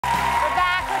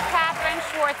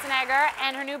Schwarzenegger,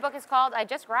 and her new book is called I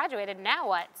Just Graduated, Now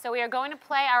What? So we are going to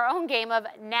play our own game of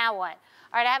Now What?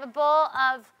 All right, I have a bowl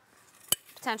of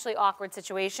potentially awkward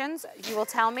situations. You will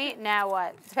tell me, now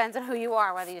what? Depends on who you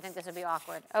are, whether you think this would be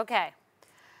awkward. Okay.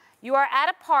 You are at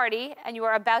a party, and you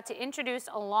are about to introduce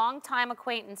a longtime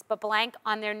acquaintance, but blank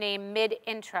on their name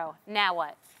mid-intro. Now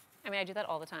what? I mean, I do that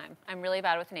all the time. I'm really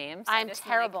bad with names. I'm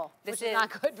terrible, which is not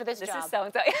good for this job. This is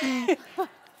so-and-so.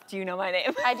 Do you know my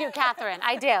name? I do, Katherine.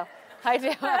 I do. I do.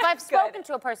 If I've spoken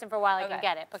to a person for a while, I can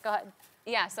get it, but go ahead.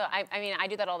 Yeah, so I mean, I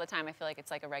do that all the time. I feel like it's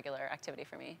like a regular activity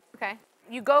for me. Okay.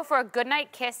 You go for a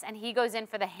goodnight kiss, and he goes in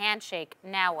for the handshake.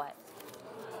 Now what?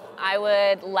 I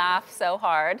would laugh so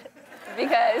hard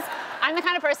because I'm the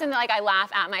kind of person that like I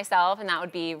laugh at myself, and that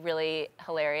would be really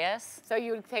hilarious. So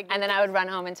you would take. And then I would run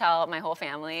home and tell my whole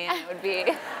family, and it would be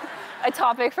a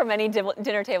topic for many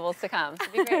dinner tables to come.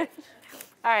 It'd be great.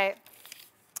 All right.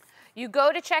 You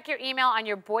go to check your email on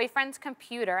your boyfriend's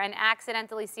computer and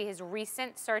accidentally see his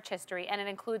recent search history, and it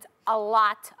includes a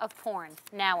lot of porn.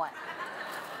 Now what?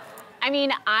 I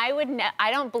mean,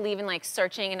 I don't believe in like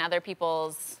searching in other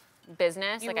people's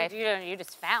business. You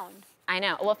just found. I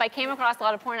know. Well, if I came across a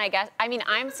lot of porn, I guess. I mean,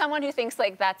 I'm someone who thinks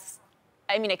like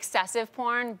excessive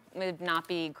porn would not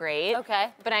be great. Okay.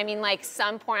 But I mean, like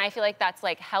some porn, I feel like that's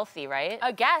like healthy, right?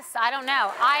 I guess. I don't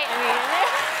know.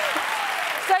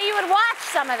 So you would watch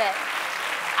some of it?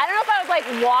 I don't know if I would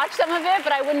like watch some of it,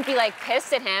 but I wouldn't be like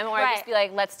pissed at him, or I'd just be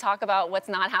like, let's talk about what's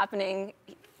not happening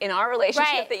in our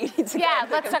relationship that you need to Yeah,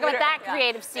 let's talk about that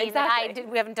creative scene that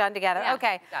we haven't done together. Yeah,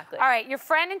 okay. Exactly. All right, your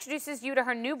friend introduces you to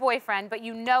her new boyfriend, but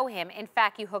you know him. In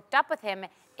fact, you hooked up with him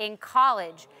in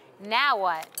college. Now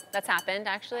what? That's happened,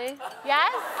 actually.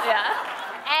 Yes?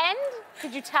 Yeah. And?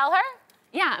 Did you tell her?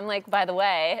 Yeah, I'm like, by the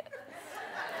way.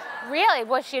 Really?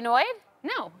 Was she annoyed?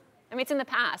 No. I mean, it's in the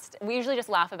past. We usually just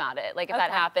laugh about it, like if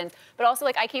that happens. But also,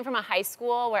 like, I came from a high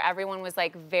school where everyone was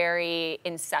like very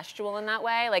incestual in that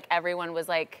way. Like everyone was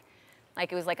like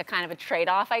it was like a kind of a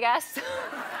trade-off, I guess. So, oh,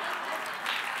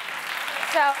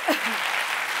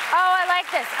 I like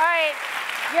this. All right,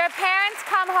 your parents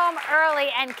come home early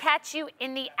and catch you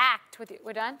in the act with you.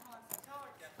 We're done?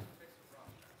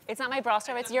 It's not my bra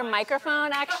strap, it's your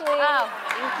microphone, actually. Oh.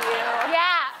 Thank you.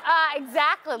 Yeah,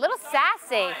 exactly. A little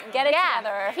sassy. Get it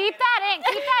together. Keep that in.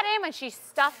 Keep that in when she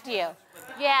stuffed you.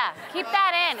 Yeah, keep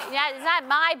that in. Yeah, it's not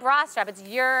my bra strap, it's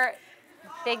your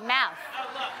big mouth.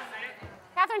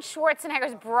 Katherine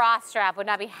Schwarzenegger's bra strap would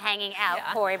not be hanging out,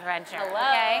 Corey Brencher. Hello.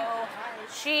 Okay?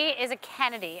 She is a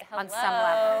Kennedy on some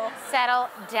level. Settle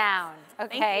down,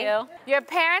 okay? Thank you. Your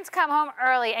parents come home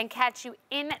early and catch you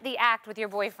in the act with your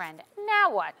boyfriend.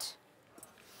 Now what?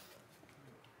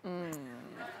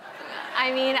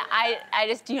 I mean, I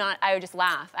just do not, I would just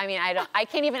laugh. I mean, I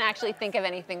can't even actually think of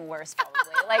anything worse, probably.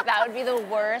 Like, that would be the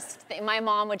worst thing. My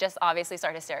mom would just obviously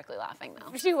start hysterically laughing,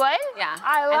 though. She would? Yeah.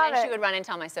 I love it. And then she would run and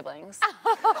tell my siblings.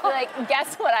 She'd be like,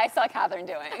 guess what I saw Katherine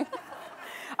doing?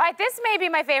 All right, this may be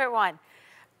my favorite one.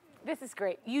 This is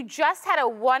great. You just had a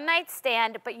one-night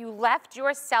stand, but you left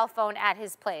your cell phone at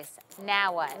his place.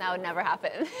 Now what? That would never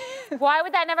happen. Why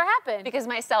would that never happen? Because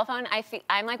my cell phone,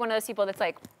 I'm like one of those people that's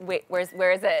like, wait, where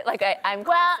is it? Like I'm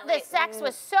well, the sex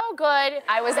was so good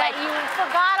I was that like, you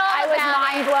forgot all I was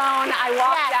mind blown. I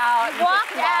walked out. You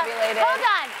walked out. Discombobulated. Hold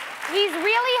on. He's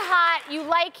really hot. You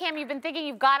like him. You've been thinking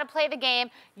you've got to play the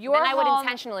game. You're then I would home.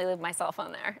 intentionally leave my cell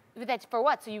phone there. That's for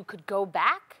what? So you could go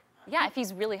back? Yeah, if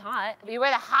he's really hot. You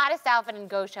wear the hottest outfit and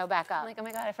go show back up. I'm like, oh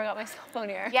my God, I forgot my cell phone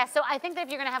here. Yeah, so I think that if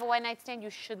you're going to have a one-night stand, you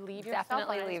should leave your cell phone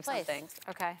Definitely in leave its place. something.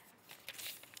 Okay.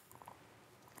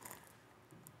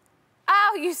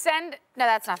 Oh, you send... No,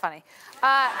 that's not funny.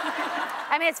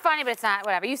 I mean, it's funny, but it's not.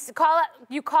 Whatever.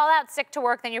 You call out sick to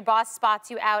work, then your boss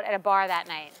spots you out at a bar that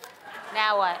night.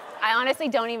 Now what? I honestly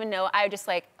don't even know. I would just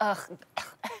like, ugh.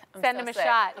 Send him a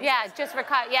shot. Yeah, just for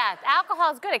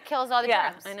alcohol is good. It kills all the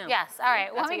germs. I know. Yes. All right.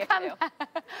 That's When we what come you have to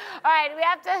back, all right, we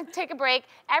have to take a break.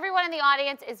 Everyone in the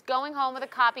audience is going home with a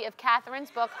copy of Katherine's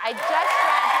book. I just graduated.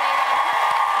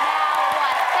 Now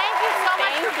what? Thank you so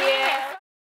much for being here.